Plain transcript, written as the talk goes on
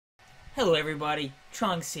Hello everybody,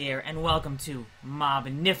 Trunks here, and welcome to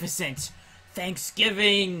Mobnificent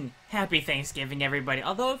Thanksgiving! Happy Thanksgiving everybody.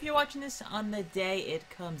 Although if you're watching this on the day it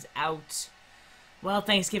comes out, well,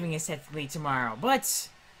 Thanksgiving is technically tomorrow. But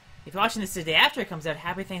if you're watching this the day after it comes out,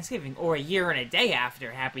 Happy Thanksgiving. Or a year and a day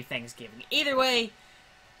after, Happy Thanksgiving. Either way,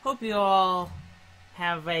 hope you all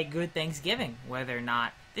have a good Thanksgiving, whether or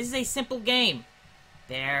not. This is a simple game.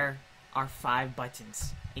 There are 5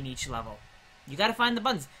 buttons in each level. You gotta find the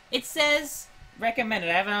buttons. It says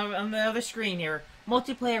recommended. I have it on the other screen here.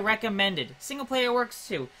 Multiplayer recommended. Single player works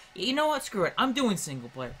too. You know what? Screw it. I'm doing single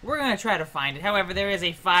player. We're gonna try to find it. However, there is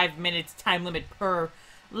a 5-minute time limit per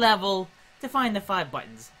level to find the 5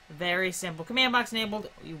 buttons. Very simple. Command box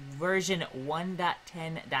enabled. Version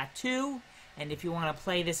 1.10.2. And if you want to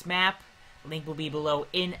play this map, link will be below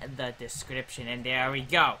in the description. And there we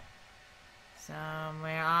go.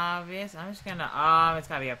 Somewhere obvious. I'm just gonna. Oh, it's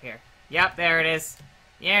gotta be up here. Yep, there it is.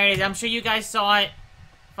 There it is. I'm sure you guys saw it.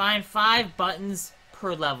 Find 5 buttons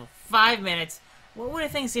per level. 5 minutes. What would a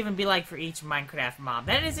Thanksgiving be like for each Minecraft mob?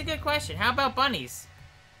 That is a good question. How about bunnies?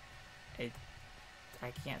 I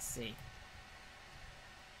can't see.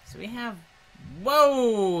 So we have...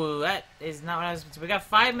 Whoa! That is not what I was... So we got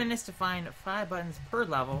 5 minutes to find 5 buttons per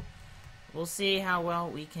level. We'll see how well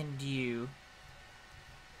we can do.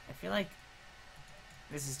 I feel like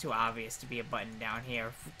this is too obvious to be a button down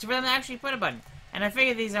here for them to actually put a button. And I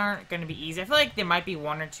figure these aren't going to be easy. I feel like there might be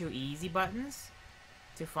 1 or 2 easy buttons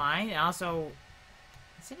to find. And also,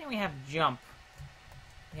 considering we have jump,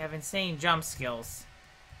 we have insane jump skills.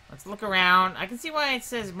 Let's look around. I can see why it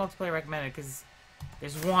says multiplayer recommended, because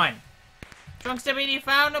there's 1. TrunksWD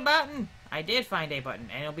found a button. I did find a button,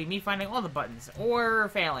 and it'll be me finding all the buttons, or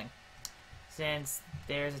failing, since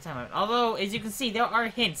there's a time limit. Although, as you can see, there are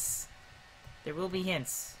hints. There will be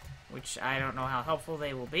hints, which I don't know how helpful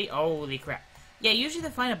they will be. Holy crap. Yeah, usually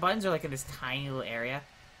the final buttons are like in this tiny little area.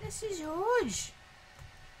 This is huge.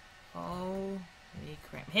 Holy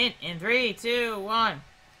crap. Hint in 3, 2, 1.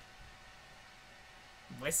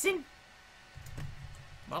 Listen.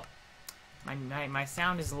 Well, my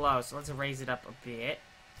sound is low, so let's raise it up a bit.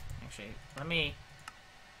 Actually, let me...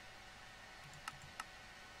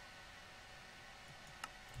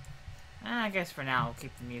 I guess for now, we'll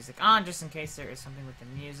keep the music on, just in case there is something with the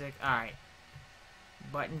music. Alright.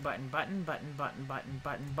 Button, button, button, button, button, button,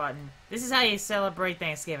 button, button. This is how you celebrate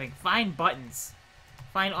Thanksgiving. Find buttons.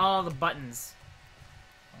 Find all the buttons.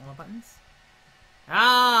 All the buttons?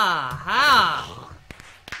 Ah!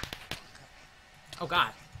 Oh,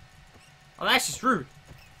 God. Oh, that's just rude.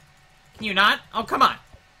 Can you not? Oh, come on.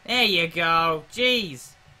 There you go.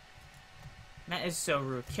 Jeez. That is so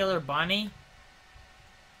rude. Killer bunny?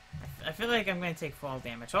 I feel like I'm going to take fall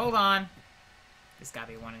damage. Hold on. There's got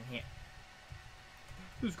to be 1 in here.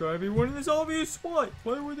 There's got to be 1 in this obvious spot.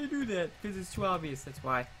 Why would they do that? Because it's too obvious. That's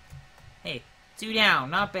why. Hey, 2 down.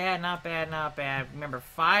 Not bad, not bad, not bad. Remember,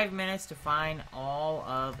 5 minutes to find all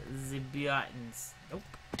of the buttons. Nope.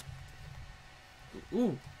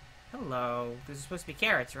 Ooh. Hello. This is supposed to be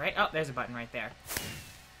carrots, right? Oh, there's a button right there.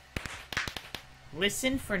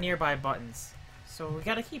 Listen for nearby buttons. So we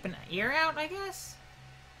got to keep an ear out, I guess?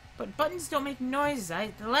 But buttons don't make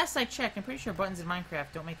noises. The last I checked, I'm pretty sure buttons in Minecraft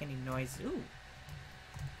don't make any noise. Ooh.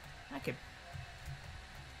 I can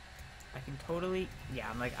totally...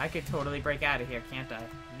 Yeah, I could totally break out of here, can't I?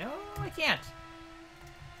 No, I can't.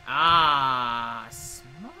 Ah,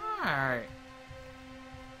 smart.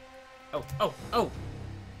 Oh, oh, oh.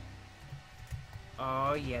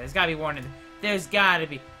 Oh, yeah, there's gotta be 1 in... There's gotta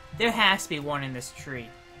be... There has to be 1 in this tree.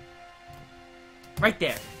 Right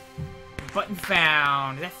there. Button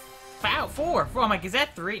found. Is that 4? Oh my, is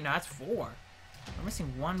that 3? No, that's 4. We're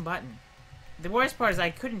missing 1 button. The worst part is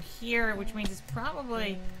I couldn't hear, which means it's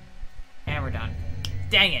probably... And we're done.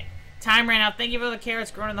 Dang it. Time ran out. Thank you for the carrots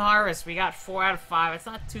grown in the harvest. We got 4 out of 5. It's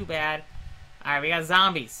not too bad. Alright, we got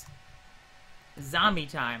zombies. Zombie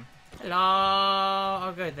time. Hello.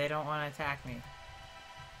 Oh, good. They don't want to attack me.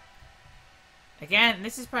 Again,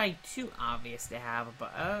 this is probably too obvious to have,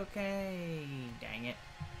 but okay. Dang it.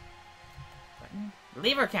 Button.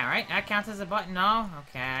 Lever count, right? That counts as a button, no?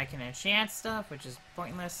 Okay, I can enchant stuff, which is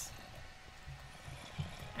pointless.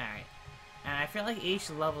 Alright. And I feel like each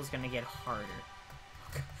level is gonna get harder.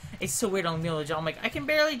 It's so weird on the jump. I'm like, I can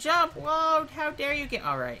barely jump! Whoa, how dare you get...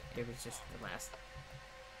 Alright, it was just the last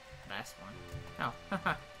one. Oh,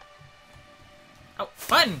 haha. Oh,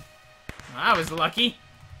 button! Well, I was lucky.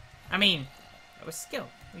 I mean, that was skill.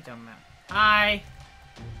 We don't know. Hi!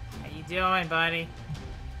 How you doing, buddy?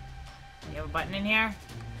 You have a button in here?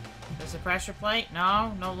 There's a pressure plate?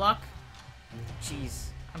 No? No luck? Jeez.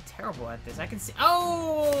 I'm terrible at this. I can see...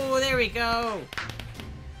 Oh! There we go!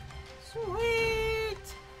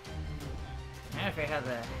 to figure out how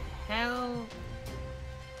the hell...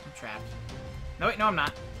 I'm trapped. No, wait, no, I'm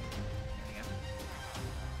not. There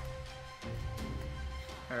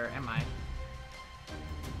we go. Or am I?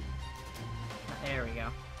 There we go.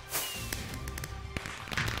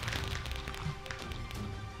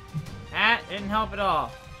 That didn't help at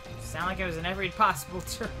all. Sound like it was in every possible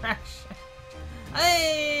direction.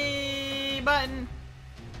 Hey, button.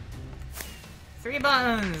 3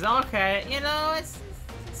 buttons. Okay, you know, it's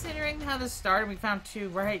considering how this started. We found 2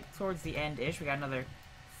 right towards the end-ish. We got another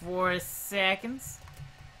 4 seconds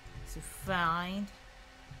to find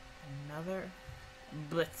another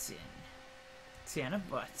button. 10 of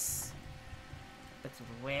butts. But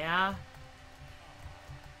where?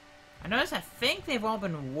 I noticed I think they've all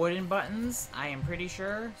been wooden buttons, I am pretty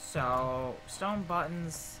sure. So, stone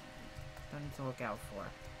buttons, don't need to look out for.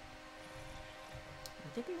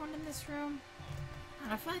 Would there be one in this room?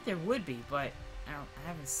 I feel like there would be, but I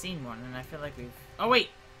haven't seen one, and I feel like we've... Oh, wait!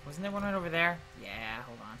 Wasn't there one right over there? Yeah,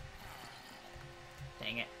 hold on.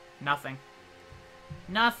 Dang it. Nothing.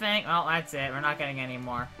 Nothing! Well, that's it. We're not getting any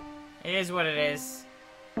more. It is what it is.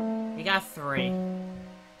 We got 3.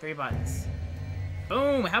 3 buttons.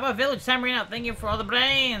 Boom! How about village? Time ran out. Thank you for all the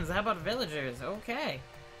brains! How about villagers? Okay.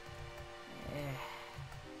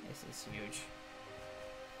 This is huge.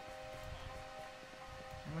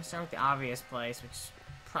 I'm gonna start with the obvious place, which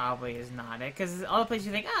probably is not it. Because all the places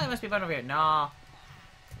you think, oh, there must be a button over here. Nah.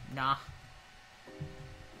 Nah.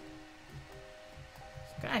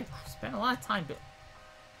 This guy spent a lot of time doing...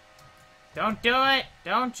 Don't do it!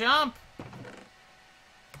 Don't jump!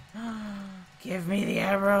 Give me the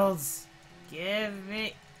emeralds! Give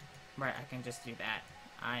me... Right, I can just do that.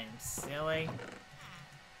 I am silly.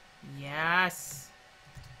 Yes!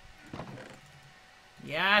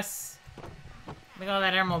 Yes! Look at all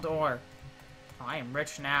that emerald ore. Oh, I am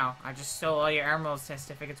rich now. I just stole all your emerald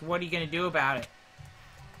certificates. What are you gonna do about it?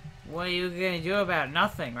 What are you gonna do about it?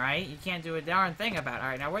 Nothing, right? You can't do a darn thing about it.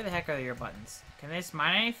 Alright, now where the heck are your buttons? Can this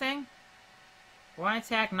mine anything? One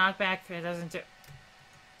attack, knockback, it doesn't do...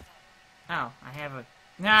 Oh, I have a...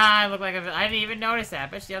 Nah, I look like I didn't even notice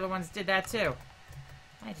that. Bet the other ones did that too.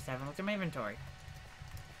 I just haven't looked at my inventory.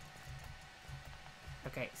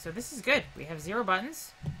 Okay, so this is good. We have 0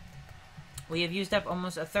 buttons. We have used up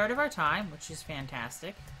almost a third of our time, which is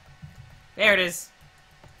fantastic. There it is.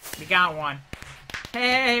 We got one.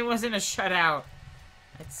 Hey, it wasn't a shutout.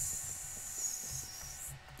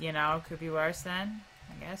 It's... You know, could be worse then,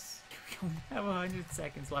 I guess. We only have 100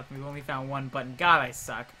 seconds left and we've only found 1 button. God, I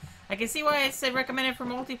suck. I can see why it said recommended for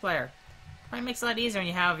multiplayer. Probably makes it a lot easier when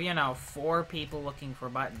you have, you know, 4 people looking for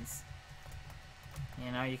buttons.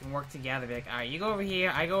 You know, you can work together. Be like, alright, you go over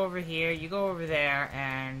here, I go over here, you go over there,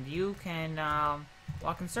 and you can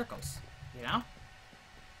walk in circles. You know?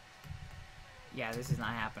 Yeah, this is not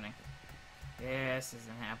happening. This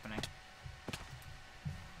isn't happening.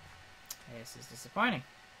 This is disappointing.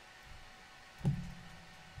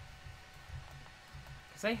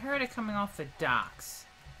 Because I heard it coming off the docks.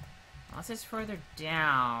 Unless it's further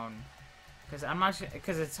down. Because I'm not sure,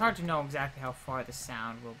 because it's hard to know exactly how far the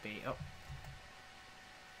sound will be. Oh.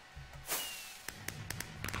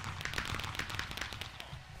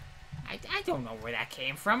 I don't know where that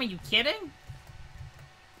came from. Are you kidding?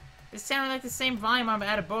 It sounded like the same volume I'm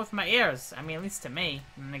out of both my ears. I mean, at least to me.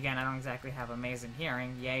 And again, I don't exactly have amazing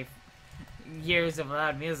hearing. Yay, years of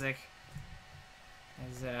loud music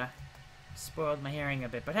has spoiled my hearing a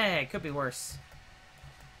bit. But hey, it could be worse.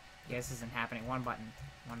 Yeah, this isn't happening. 1 button.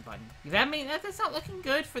 1 button. That mean that's not looking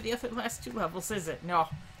good for the other last 2 levels, is it? No,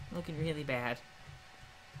 looking really bad.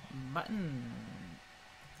 Button.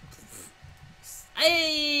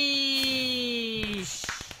 Hey,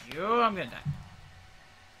 sure, I'm gonna die.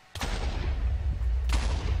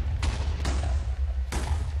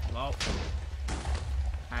 Well,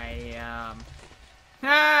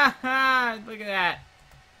 look at that.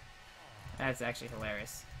 That's actually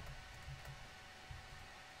hilarious.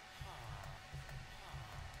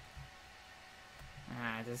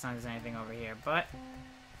 It doesn't sound like there's anything over here, but...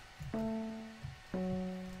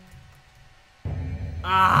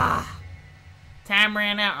 Time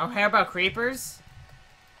ran out. Oh, how about creepers?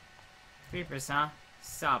 Creepers, huh?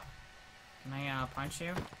 Sup? Can I, punch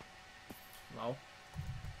you? Lol.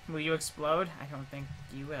 Will you explode? I don't think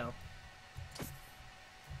you will.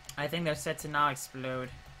 I think they're set to not explode.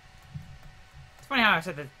 It's funny how I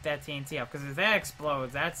set that TNT up, because if that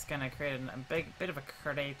explodes, that's gonna create a bit of a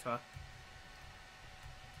crater.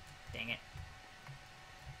 Dang it.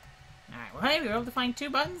 Alright, well hey, we were able to find 2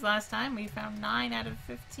 buttons last time. We found 9 out of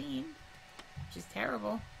 15. Which is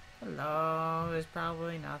terrible. Hello, there's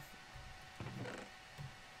probably nothing.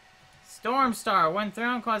 Storm Star. When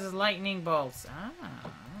thrown, causes lightning bolts. Ah.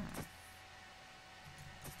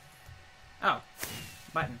 Oh.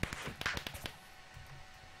 Button.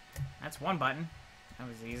 That's one button. That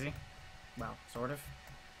was easy. Well, sort of.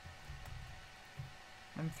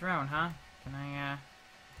 When thrown, huh? Can I,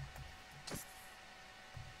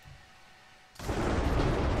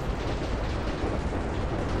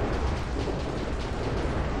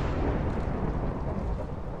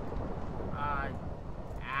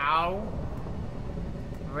 Ow.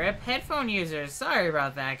 RIP headphone users. Sorry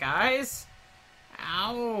about that, guys.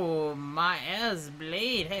 Ow. My ears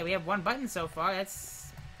bleed. Hey, we have one button so far.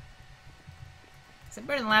 It's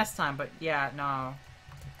better than last time, but yeah, no.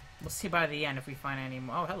 We'll see by the end if we find any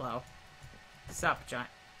more. Oh, hello. Sup, giant.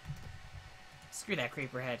 Screw that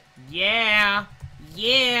creeper head. Yeah!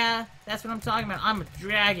 Yeah! That's what I'm talking about. I'm a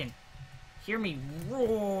dragon. Hear me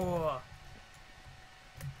roar.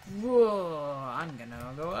 Whoa, I'm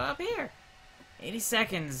gonna go up here. 80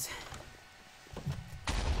 seconds.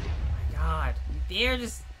 Oh my god. They're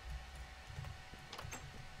just...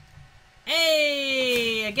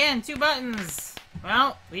 Hey! Again, 2 buttons.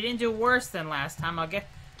 Well, we didn't do worse than last time. At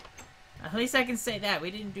least I can say that.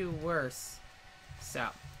 We didn't do worse. So.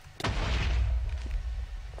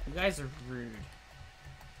 You guys are rude.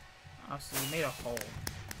 Oh, so we made a hole.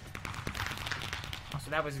 Oh,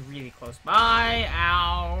 so that was really close by.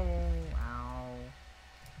 Ow. Ow.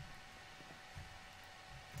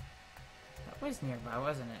 That was nearby,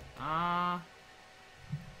 wasn't it?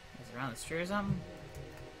 Is it around this tree or something?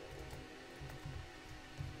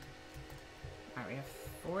 Alright, we have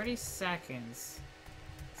 40 seconds.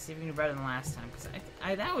 Let's see if we can do better than last time. Because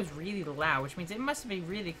that was really loud, which means it must be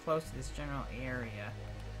really close to this general area.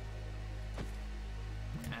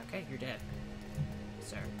 Okay, you're dead.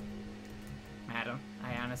 Sir. Madam.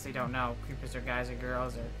 I honestly don't know. Creepers are guys or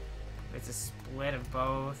girls, or if it's a split of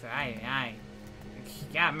both. You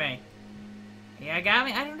got me. Yeah, got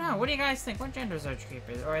me? I don't know. What do you guys think? What genders are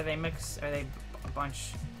creepers? Or are they mixed? Are they a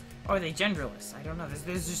bunch? Or are they genderless? I don't know.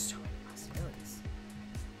 There's just so many possibilities.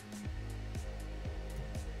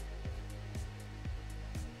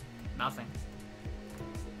 Nothing.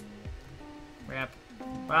 Rip.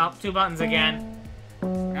 Well, 2 buttons again.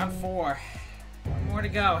 We're on 4. One more to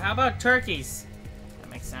go. How about turkeys? That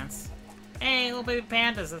makes sense. Hey, little baby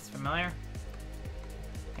pandas. That's familiar.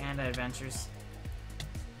 Panda adventures.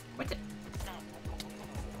 What the?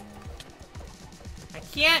 I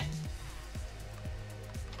can't.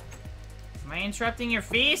 Am I interrupting your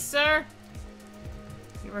feast, sir?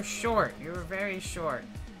 You were short. You were very short.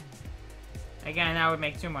 Again, that would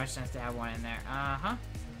make too much sense to have one in there. Uh-huh.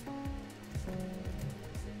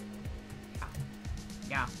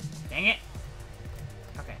 Yeah. Dang it.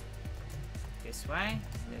 Okay. This way,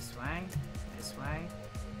 this way, this way.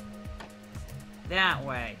 That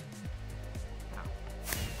way. Oh.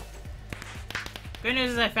 Good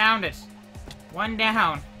news is I found it. 1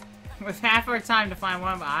 down. With half our time to find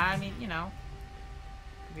one, but I mean, you know.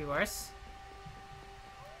 Could be worse.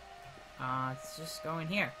 Let's just go in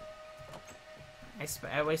here.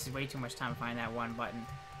 I wasted way too much time to find that one button.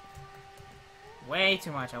 Way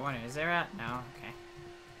too much. I wonder, is there a... No, okay.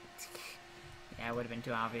 Yeah, it would have been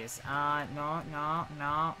too obvious. No. No.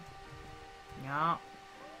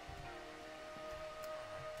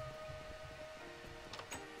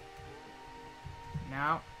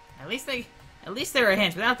 No. At least there are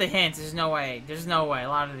hints. Without the hints, there's no way. There's no way. A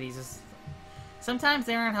lot of these is... Sometimes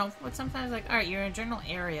they aren't helpful, but sometimes, like, alright, you're in a general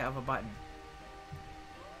area of a button.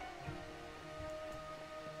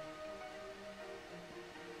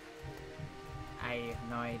 I have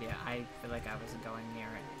no idea. I feel like I wasn't going near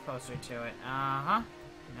it. Closer to it. Uh-huh.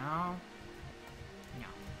 No. No.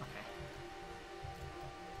 Okay.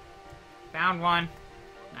 Found one.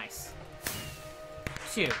 Nice.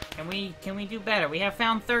 2. Can we do better? We have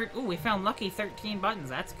found we found lucky 13 buttons.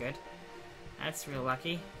 That's good. That's real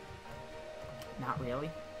lucky. Not really.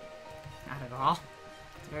 Not at all.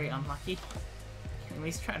 It's very unlucky. Can we at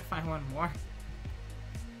least try to find one more?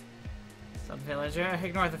 Sub-villager,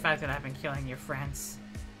 ignore the fact that I've been killing your friends.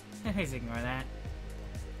 Please ignore that.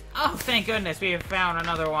 Oh, thank goodness, we have found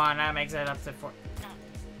another one. That makes it up to 4.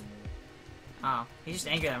 Oh, he's just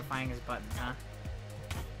angry that I'm finding his buttons, huh?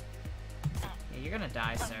 Yeah, you're gonna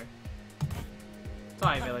die, sir.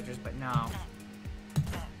 Sorry, villagers, but no.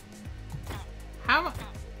 How?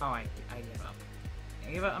 Oh, I give up.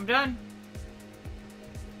 I give up. I'm done.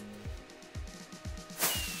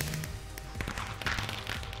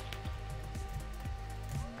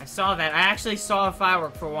 I saw that. I actually saw a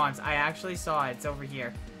firework for once. I actually saw it. It's over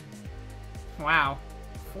here. Wow.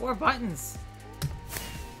 4 buttons.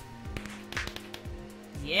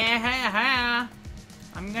 Yeah.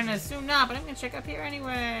 I'm gonna assume not, but I'm gonna check up here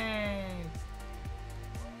anyway.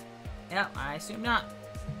 Yep, I assume not.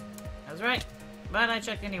 I was right. But I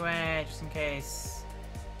checked anyway, just in case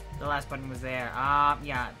the last button was there.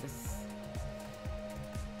 Yeah, it's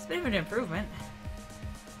a bit of an improvement.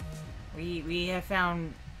 We have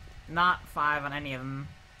found not 5 on any of them.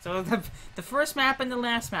 So the first map and the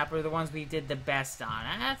last map are the ones we did the best on.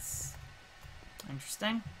 That's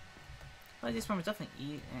interesting. Well, this one was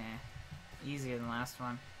definitely easier than the last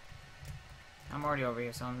one. I'm already over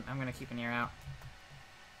here, so I'm gonna keep an ear out.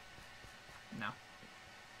 No.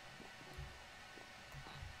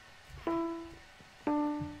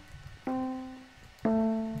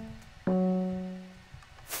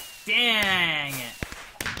 Dang it!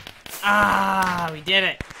 Ah, we did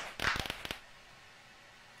it!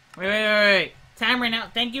 Wait. Time ran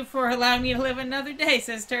out. Thank you for allowing me to live another day,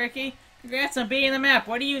 says Turkey. Congrats on beating the map.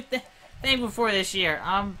 What are you thankful for this year?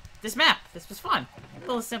 This map. This was fun. A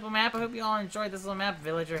little simple map. I hope you all enjoyed this little map.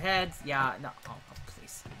 Villager heads. Yeah, no. Oh,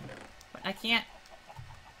 please. But I can't.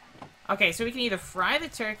 Okay, so we can either fry the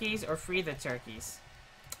turkeys or free the turkeys.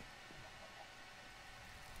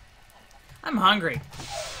 I'm hungry.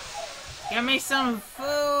 Give me some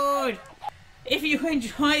food. If you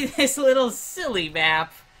enjoy this little silly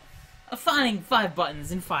map, finding 5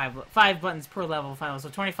 buttons and 5 buttons per level, so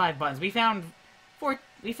 25 buttons. We found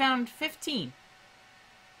 15.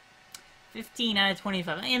 15 out of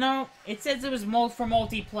 25. You know, it says it was for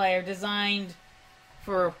multiplayer, designed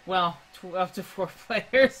for, well, up to 4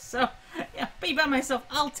 players. So, yeah, be by myself.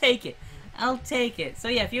 I'll take it. So,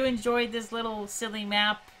 yeah, if you enjoyed this little silly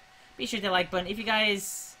map, be sure to like button. If you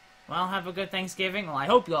guys, well, have a good Thanksgiving. Well, I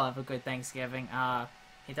hope you all have a good Thanksgiving.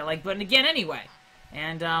 Hit that like button again anyway.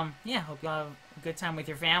 And, yeah, hope you all have a good time with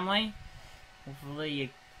your family. Hopefully you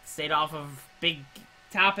stayed off of big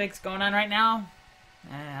topics going on right now.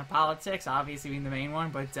 Politics, obviously being the main one.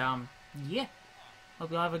 But, yeah. Hope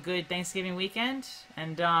you all have a good Thanksgiving weekend.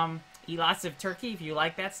 And, eat lots of turkey if you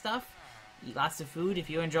like that stuff. Eat lots of food if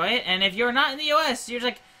you enjoy it. And if you're not in the U.S., you're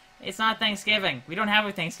like, it's not Thanksgiving. We don't have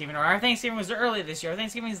a Thanksgiving. Or our Thanksgiving was early this year. Our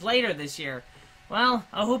Thanksgiving is later this year. Well,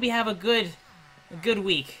 I hope you have a good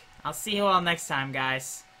week. I'll see you all next time,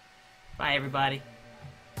 guys. Bye, everybody.